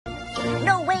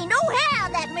No way, no how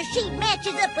that machine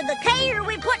matches up with the care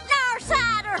we put in our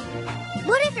cider.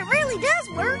 What if it really does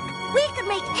work? We could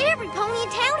make every pony in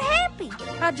town happy.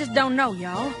 I just don't know,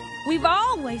 y'all. We've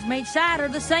always made cider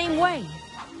the same way.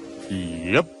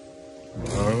 Yep.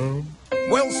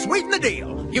 We'll sweeten the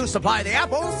deal. You supply the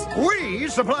apples. We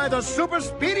supply the Super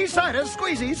Speedy Cider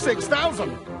Squeezy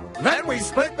 6000. Then we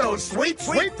split those sweet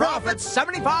profits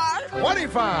 75.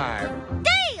 25.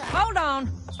 Deal! Hold on.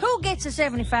 Who gets a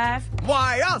 75?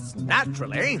 Why, us,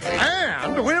 naturally.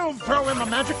 And we'll throw in the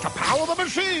magic to power the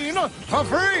machine for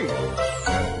free.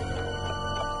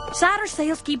 Cider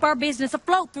sales keep our business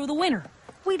afloat through the winter.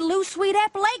 We'd lose sweet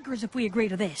apple acres if we agree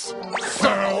to this.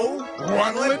 So,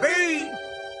 what'll it be?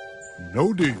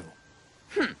 No deal.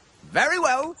 Very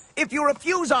well. If you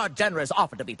refuse our generous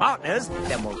offer to be partners,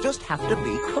 then we'll just have to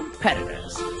be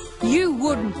competitors. You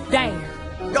wouldn't dare.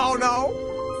 Oh, no?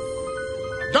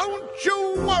 Don't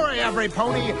you worry, every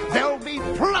pony. There'll be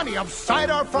plenty of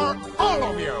cider for all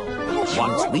of you.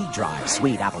 Once we drive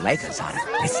sweet apple acres out of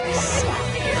business.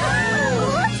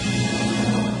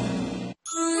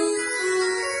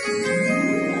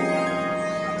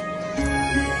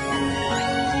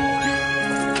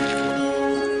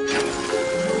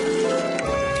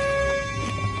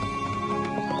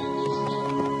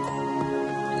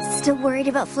 Still worried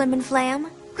about Flim and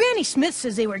Flam? Granny Smith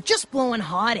says they were just blowing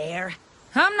hot air.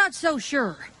 I'm not so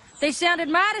sure. They sounded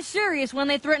mighty serious when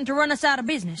they threatened to run us out of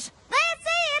business. That's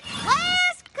it!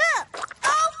 Last cup!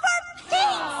 Oh, for Pete's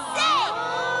sake!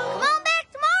 Come on back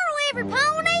tomorrow, every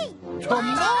pony!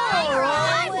 Tomorrow?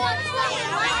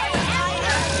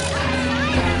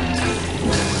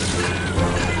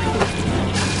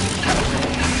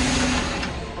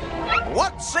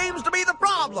 What seems to be the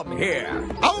problem here?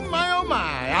 Oh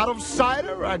my, out of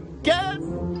cider again?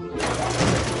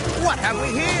 What have we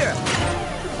here?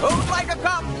 Who'd like a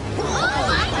cup?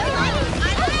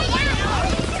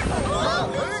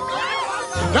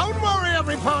 Don't worry,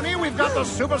 every pony. We've got the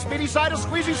Super Speedy Cider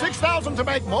Squeezy 6000 to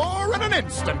make more in an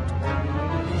instant.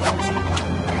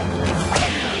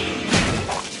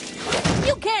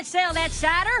 You can't sell that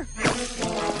cider.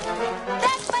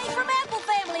 That's made from Apple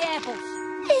Family apples.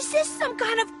 Is this some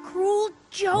kind of cruel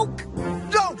joke?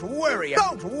 Don't worry,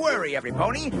 every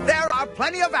pony. There are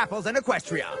plenty of apples in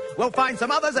Equestria. We'll find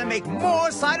some others and make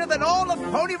more cider than all of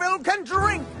Ponyville can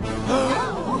drink.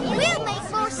 We'll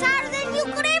make more cider than you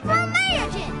could ever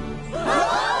imagine!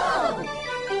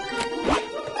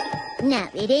 Now,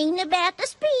 it ain't about the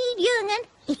speed, young'un.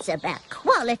 It's about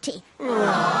quality. Who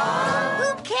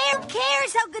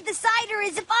cares how good the cider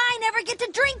is if I never get to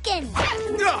drinking?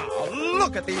 Oh,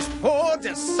 look at these poor,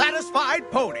 dissatisfied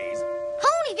ponies.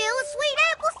 Ponyville is sweet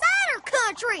apple cider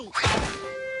country!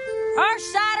 Our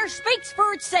cider speaks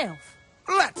for itself.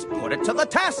 Let's put it to the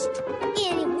test.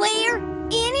 Anywhere,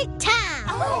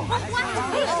 anytime.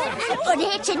 But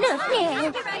that's enough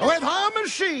now. With our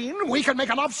machine, we can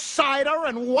make enough cider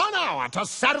in 1 hour to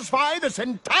satisfy this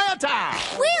entire town.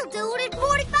 We'll do it in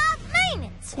 45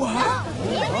 minutes.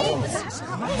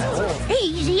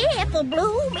 Easy, Apple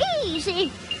Bloom,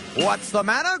 easy. What's the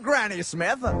matter, Granny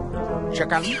Smith?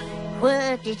 Chicken?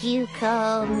 What did you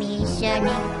call me,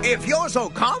 Sonny? If you're so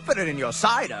confident in your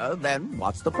cider, then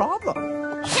what's the problem?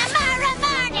 Tomorrow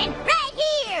morning, right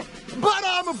here. But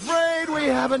I'm afraid we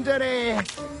haven't any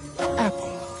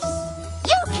apples.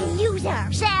 You can use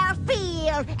our sour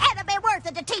field. It'll be worth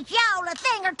it to teach y'all a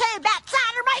thing or two about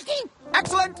cider making.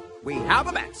 Excellent. We have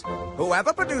a bet.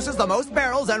 Whoever produces the most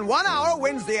barrels in 1 hour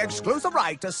wins the exclusive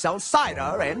right to sell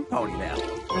cider in Ponyville.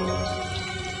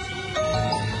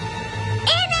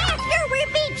 And after we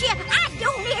beat you, I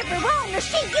don't ever want to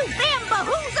see you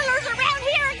bamboozle